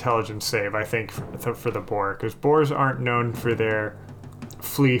high intelligence save, I think, for the boar, because boars aren't known for their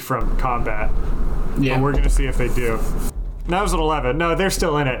flee from combat. Yeah. But we're going to see if they do. That was an 11. No, they're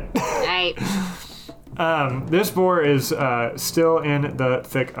still in it. Right. This boar is still in the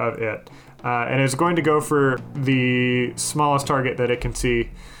thick of it, and is going to go for the smallest target that it can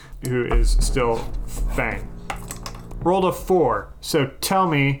see, who is still Fang. Rolled a 4. So tell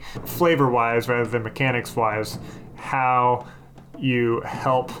me, flavor-wise rather than mechanics-wise, how you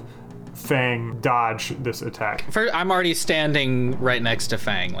help Fang dodge this attack. I'm already standing right next to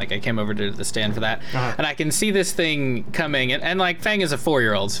Fang. I came over to the stand for that. And I can see this thing coming. And Fang is a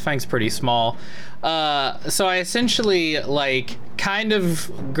 4-year-old, so Fang's pretty small. So I essentially, kind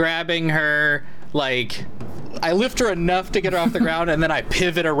of grabbing her, I lift her enough to get her off the ground, and then I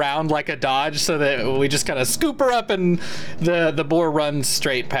pivot around like a dodge so that we just kind of scoop her up and the boar runs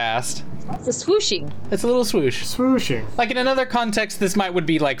straight past. It's a swooshing. It's a little swoosh. Swooshing. Like in another context, this would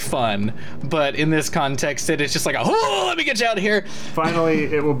be like fun, but in this context, it is just like, oh, let me get you out of here. Finally,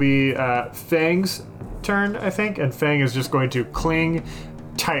 it will be Fang's turn, I think, and Fang is just going to cling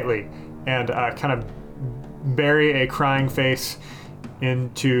tightly and kind of bury a crying face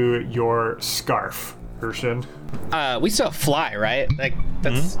into your scarf, Urshan. We still have fly, right? Like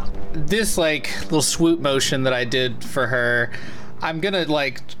that's this like little swoop motion that I did for her. I'm gonna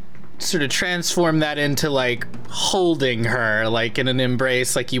like sort of transform that into like holding her like in an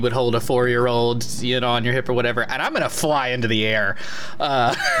embrace, like you would hold a 4-year-old, you know, on your hip or whatever, and I'm gonna fly into the air.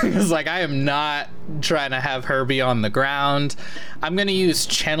 It's like I am not trying to have her be on the ground. I'm gonna use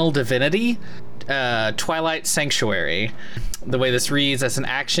Channel Divinity, Twilight Sanctuary. The way this reads: as an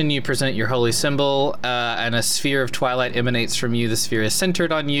action, you present your holy symbol, and a sphere of twilight emanates from you. The sphere is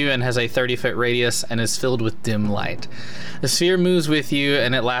centered on you and has a 30-foot radius and is filled with dim light. The sphere moves with you,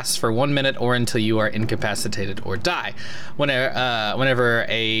 and it lasts for 1 minute or until you are incapacitated or die. Whenever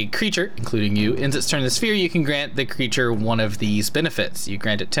a creature, including you, ends its turn in the sphere, you can grant the creature one of these benefits. You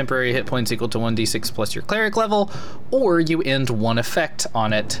grant it temporary hit points equal to 1d6 plus your cleric level, or you end one effect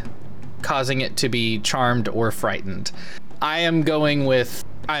on it, causing it to be charmed or frightened. I'm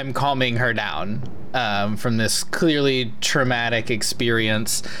calming her down from this clearly traumatic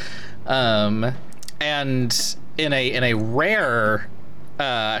experience. And in a rare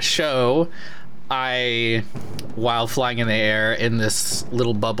show, while flying in the air in this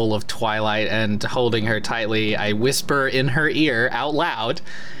little bubble of twilight and holding her tightly, I whisper in her ear out loud,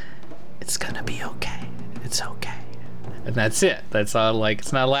 "It's gonna be okay. It's okay." And that's it. That's all. Like,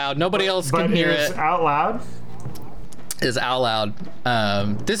 it's not loud. Nobody else can hear it. But out loud? Is out loud.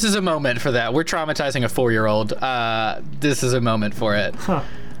 This is a moment for that. We're traumatizing a 4-year-old. This is a moment for it. Huh.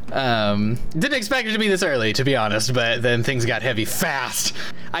 Didn't expect it to be this early, to be honest, but then things got heavy fast.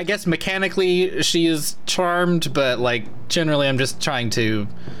 I guess mechanically she is charmed, but like generally I'm just trying to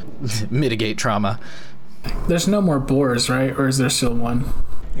mitigate trauma. There's no more boars, right? Or is there still one?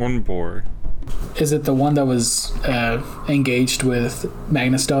 One boar. Is it the one that was engaged with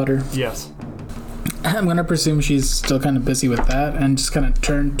Magnus' daughter? Yes. I'm going to presume she's still kind of busy with that and just kind of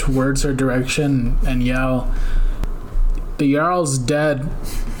turn towards her direction and yell, "The Jarl's dead.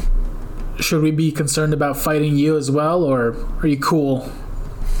 Should we be concerned about fighting you as well, or are you cool?"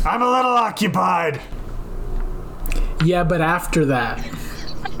 I'm a little occupied. Yeah, but after that,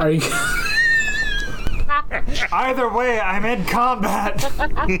 are you... Either way, I'm in combat.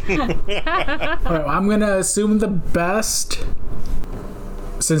 Well, I'm going to assume the best.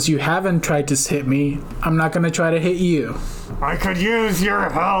 Since you haven't tried to hit me, I'm not going to try to hit you. I could use your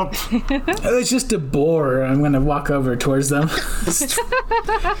help. It's just a boar. I'm going to walk over towards them.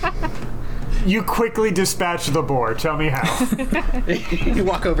 You quickly dispatch the boar. Tell me how. You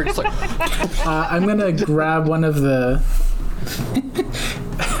walk over just like... I'm going to grab one of the...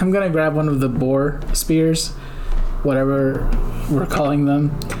 I'm going to grab one of the boar spears, whatever we're calling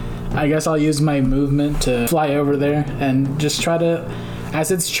them. I guess I'll use my movement to fly over there and just try to... As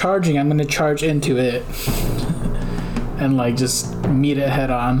it's charging, I'm going to charge into it and like just meet it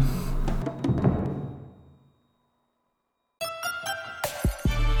head on.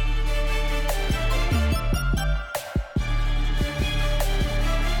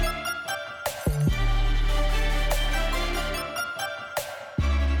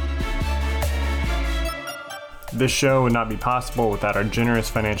 This show would not be possible without our generous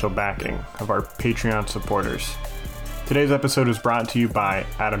financial backing of our Patreon supporters. Today's episode was brought to you by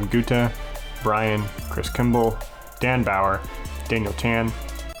Adam Gutta, Brian, Chris Kimball, Dan Bauer, Daniel Tan,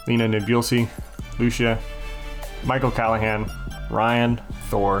 Lena Nebulsi, Lucia, Michael Callahan, Ryan,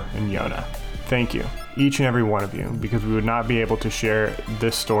 Thor, and Yona. Thank you, each and every one of you, because we would not be able to share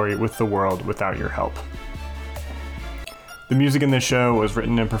this story with the world without your help. The music in this show was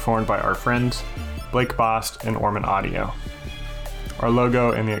written and performed by our friends, Blake Bost and Orman Audio. Our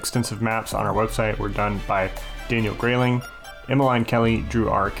logo and the extensive maps on our website were done by Daniel Grayling. Emmeline Kelly drew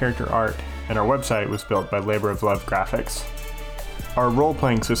our character art, and our website was built by Labor of Love Graphics. Our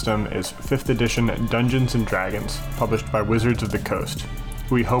role-playing system is 5th edition Dungeons & Dragons, published by Wizards of the Coast,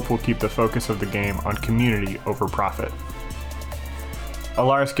 who we hope will keep the focus of the game on community over profit. A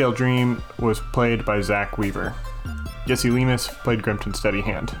Large-Scale Dream was played by Zach Weaver. Jesse Lemus played Grimton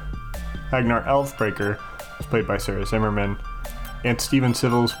Steadyhand. Agnar Elfbreaker was played by Sarah Zimmerman, and Stephen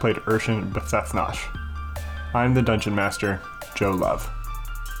Civils played Urshan Bethethnosh. I'm the Dungeon Master, Joe Love.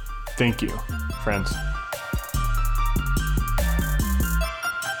 Thank you, friends.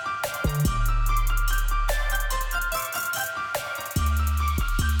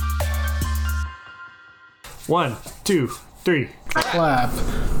 One, two, three. Clap.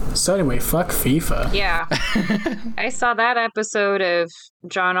 So anyway, fuck FIFA. Yeah. I saw that episode of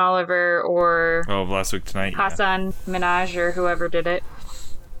John Oliver or Oh, last week tonight. Yeah. Hassan Minaj or whoever did it.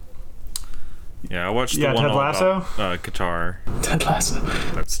 Yeah, I watched the Yeah, one Ted all Lasso? about Qatar, Ted Lasso.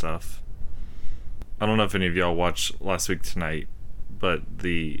 that stuff. I don't know if any of y'all watched last week tonight, but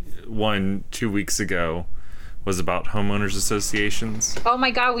the one 2 weeks ago was about homeowners associations. Oh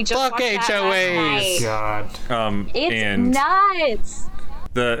my god, we just Fuck watched that HOAs. last night. God. It's and nuts.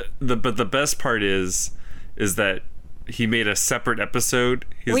 but the best part is that he made a separate episode.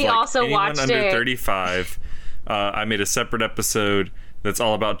 He's We like, also anyone watched under it. 35. I made a separate episode that's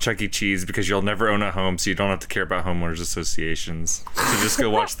all about Chuck E. Cheese because you'll never own a home, so you don't have to care about homeowners associations. So just go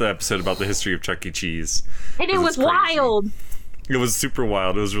watch the episode about the history of Chuck E. Cheese. And it 'Cause was it's crazy. wild. It was super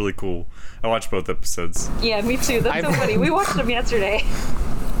wild. It was really cool. I watched both episodes. Yeah, me too. That's so I've- funny. We watched them yesterday.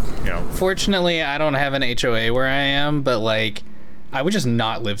 Yeah. Fortunately, I don't have an HOA where I am, but like, I would just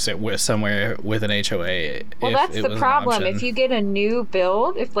not live somewhere with an HOA. Well, if that's it the was an problem. option. If you get a new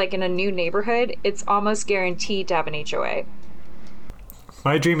build, if like in a new neighborhood, it's almost guaranteed to have an HOA.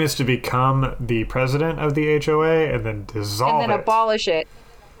 My dream is to become the president of the HOA and then dissolve And then it. abolish it.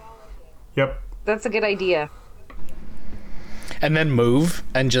 Yep. That's a good idea. and then move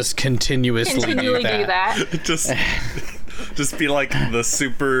and just continuously Continually do that. just be like the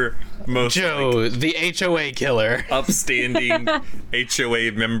super most Joe, the HOA killer. upstanding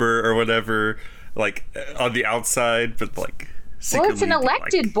HOA member or whatever, like on the outside, but like Well, it's an secretly,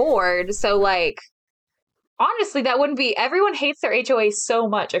 elected like, board, so like honestly, that wouldn't be. Everyone hates their HOA so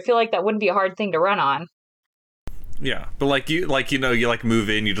much. I feel like that wouldn't be a hard thing to run on. Yeah, but you move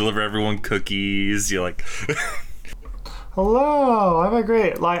in, you deliver everyone cookies, you like. Hello, I'm a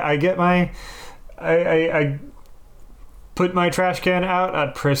great. Like, I get my, I put my trash can out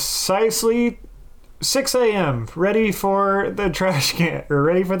at precisely 6 a.m. ready for the trash can or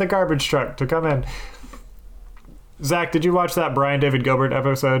ready for the garbage truck to come in. Zach, did you watch that Brian David Gilbert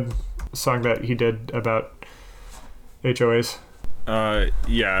episode song that he did about HOAs?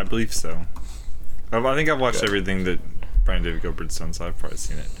 Yeah, I believe so. I think I've watched everything that Brian David Gilbert's done, so I've probably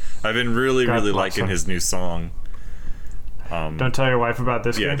seen it. I've been really God bless liking him. his new song. Don't tell your wife about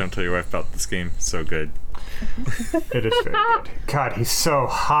this Yeah, game. don't tell your wife about this game. So good. It is very good. God, he's so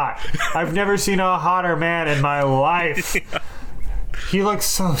hot. I've never seen a hotter man in my life. He looks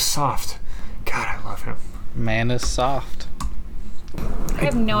so soft. God, I love him. Man is soft. I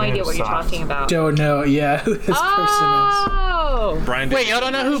have no Man idea what you're soft. talking about. Don't know, yeah, who this person is. Oh Brian. Wait, y'all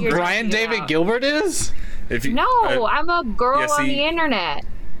don't know who You're Brian talking David about. Gilbert is? If you, no, I'm a girl yeah, on see- the internet.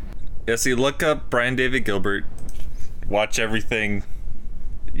 Yeah, so you look up Brian David Gilbert, watch everything.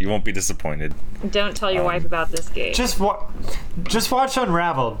 You won't be disappointed. Don't tell your wife about this game. Just watch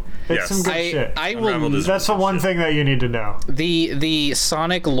Unraveled. It's Yes. some good shit. I Unraveled will. is- That's the one thing that you need to know. The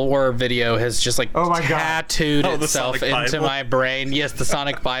Sonic lore video has just like Oh my God. tattooed Oh, the itself Sonic into Bible? my brain. Yes, the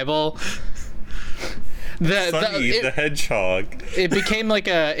Sonic Bible. Sonny the Hedgehog. It became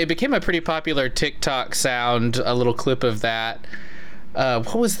a pretty popular TikTok sound. A little clip of that.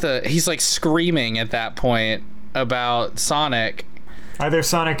 What was he's like screaming at that point about Sonic. Either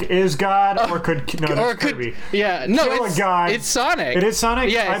Sonic is God or could no, that's Kirby. Yeah, no, Kill it's a god. It's Sonic. It is Sonic.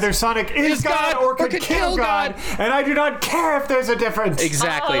 Yes. Either Sonic is God or could kill God, and I do not care if there's a difference.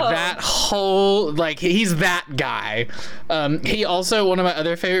 Exactly. Oh. That whole he's that guy. He also, one of my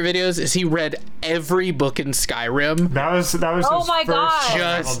other favorite videos is he read every book in Skyrim. That was Oh his my first God.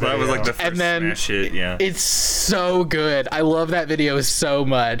 Just- That was like the first And then smash hit, yeah. It's so good. I love that video so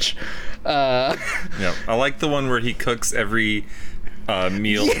much. Yeah. I like the one where he cooks every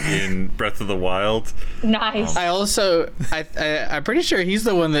meal in Breath of the Wild. Nice. I'm pretty sure he's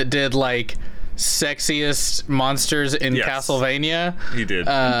the one that did like sexiest monsters in Yes. Castlevania. He did.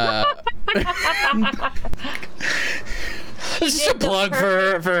 This is a plug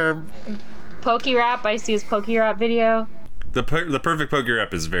for Pokey Rap. I see his Pokey Rap video. the perfect poker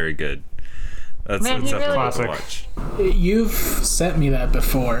rap is very good. That's Man, he definitely really- worth a watch. You've sent me that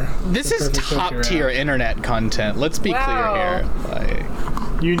before. this The is perfect top poker tier app. internet content. Let's be Wow. clear here.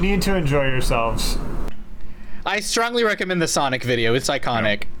 Like, You need to enjoy yourselves. I strongly recommend the Sonic video. It's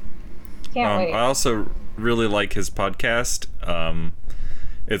iconic. Can't wait. I also really like his podcast.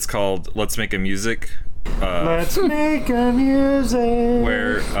 It's called Let's Make a Music, Let's make a music.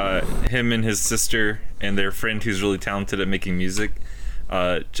 where him and his sister and their friend who's really talented at making music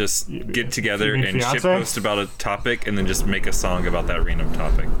just get together You mean and fiance? shitpost about a topic and then just make a song about that random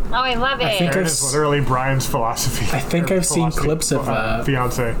topic. Oh, I love it. think That I've is literally Brian's philosophy. I think Or I've seen philosophy. clips of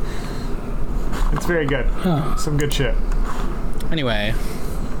fiance. It's very good. Some good shit. Anyway,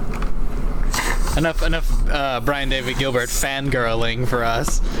 Enough Brian David Gilbert fangirling for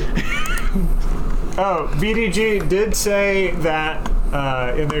us. Oh, BDG did say that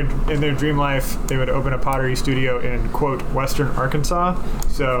in their dream life they would open a pottery studio in quote Western Arkansas.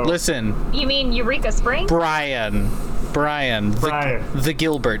 So Listen, You mean Eureka Springs? Brian, the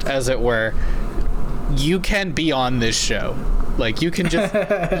Gilbert, as it were. You can be on this show. Like, you can just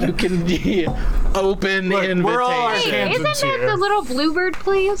open Look, invitation. we're all Hey, Kansans isn't that here. the little Bluebird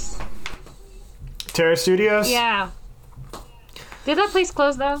place? Terra Studios? Yeah. Did that place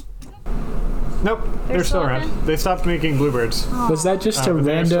close though? Nope, they're still still around. open? They stopped making Bluebirds. Was that just a but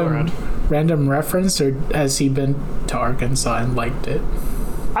they're still random reference, or has he been to Arkansas and liked it?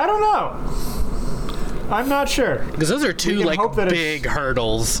 I don't know. I'm not sure. Because those are two can like hope that it's- big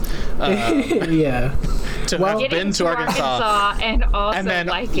hurdles Yeah. to Well- have been to Arkansas and also and then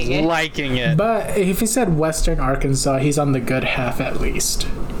liking it. But if he said Western Arkansas, he's on the good half at least.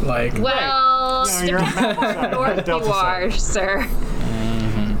 Like, Well, No, you're on the mountain side, north Delta you side. are, sir.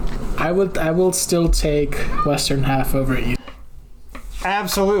 I will still take Western half over East.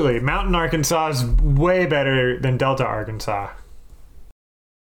 Absolutely. Mountain Arkansas is way better than Delta Arkansas.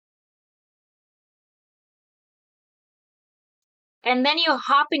 And then you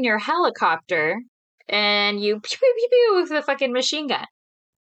hop in your helicopter and you pew pew pew pew with the fucking machine gun.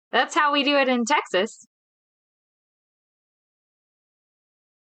 That's how we do it in Texas.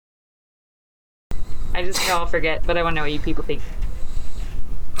 I just know I'll forget, but I want to know what you people think.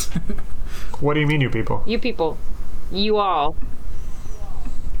 What do you mean, you people? You people. You all.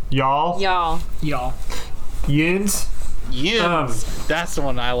 Y'all? Y'all. Y'all. Yins? Yins. That's the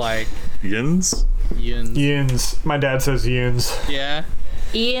one I like. Yins? Yins. Yins. My dad says yins. Yeah.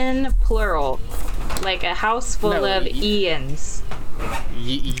 Ian plural. Like a house full No, of Ians.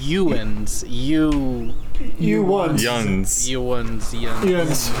 Ewans. You ones. Yuns. Ewans.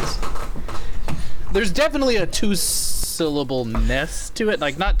 Yins. There's definitely a two-syllable-ness to it.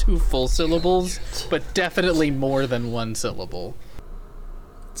 Like, not two full syllables, but definitely more than one syllable.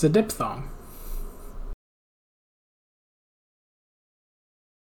 It's a diphthong.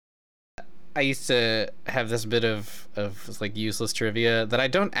 I used to have this bit of like useless trivia that I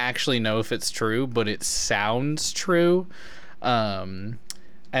don't actually know if it's true, but it sounds true. And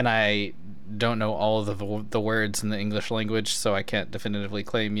I don't know all of the words in the English language, so I can't definitively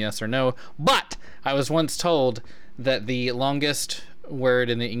claim yes or no. But I was once told that the longest word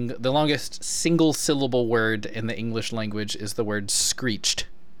in the longest single syllable word in the English language is the word screeched.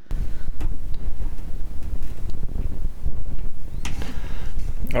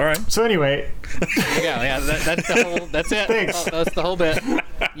 All right. So anyway, Yeah, that's the whole. That's it. Thanks. That's the whole bit.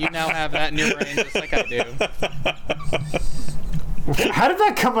 You now have that in your brain, just like I do. how did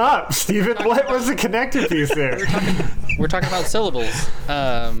that come up, Steven? What was the connective piece there? We're talking about syllables.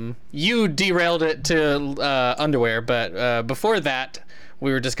 You derailed it to underwear, but before that,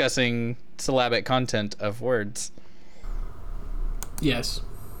 we were discussing syllabic content of words. Yes.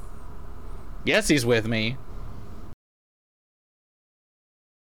 Yes, he's with me.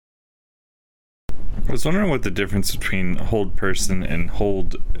 I was wondering what the difference between hold person and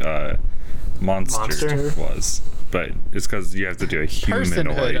hold monster was, but it's because you have to do a Personhood,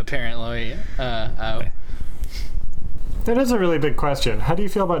 humanoid. apparently. Oh. That is a really big question. How do you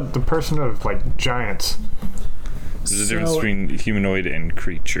feel about the person of like giants? There's a difference between humanoid and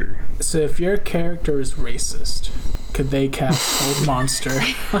creature. So if your character is racist, could they cast Old Monster?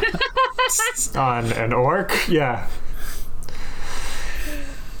 On an orc? Yeah.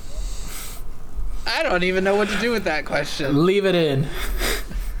 I don't even know what to do with that question. Leave it in.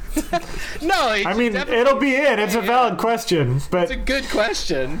 No, I mean, it'll be in. It's a valid question, but It's a good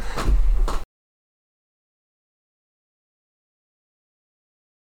question.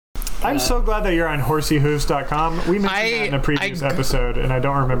 I'm so glad that you're on horseyhooves.com. We mentioned that in a previous episode, and I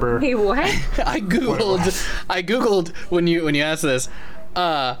don't remember. Hey, what? I googled when you asked this,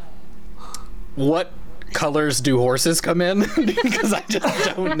 what colors do horses come in? Because I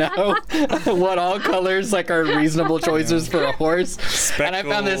just don't know what all colors like are reasonable choices for a horse. And I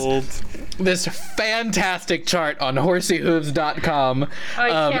found this fantastic chart on horseyhooves.com.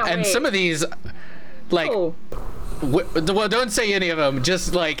 can't And wait. some of these, like, Oh. well, don't say any of them.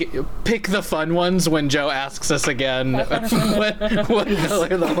 Just like pick the fun ones when Joe asks us again what color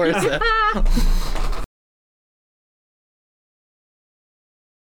the horse is.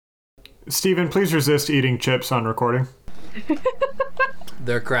 Steven, please resist eating chips on recording.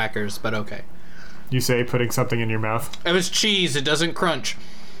 They're crackers, but okay. You say putting something in your mouth. It was cheese. It doesn't crunch.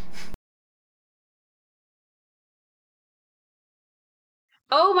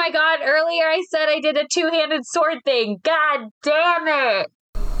 Oh my god, earlier I said I did a two-handed sword thing. God damn it.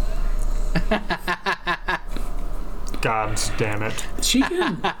 God damn it. She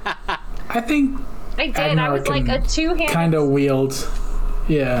can. I think. I did. I was like a two-handed. Kind of wield.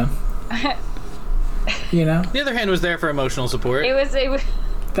 Yeah. You know? The other hand was there for emotional support. It was.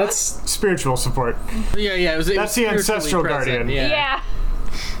 That's spiritual support. Yeah. It was That's the ancestral present. guardian. Yeah.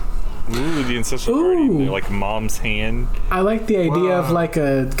 Ooh, the ancestral guardian. They're like mom's hand. I like the idea of like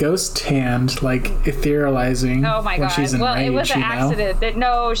a ghost hand, like etherealizing. Oh my when god. She's Well, enraged, it was an you know? accident.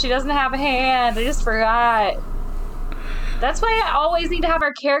 No, she doesn't have a hand. I just forgot. That's why I always need to have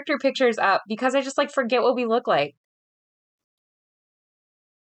our character pictures up, because I just like forget what we look like.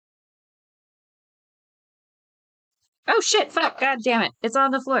 Oh shit, fuck, god damn it. It's on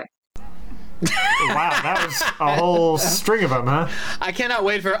the floor. Wow, that was a whole string of them, huh? I cannot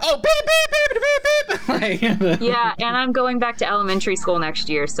wait for beep beep beep beep beep. Like, Yeah, and I'm going back to elementary school next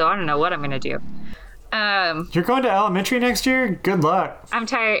year, so I don't know what I'm gonna do. You're going to elementary next year? Good luck. I'm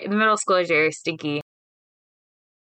tired. The middle school is very stinky.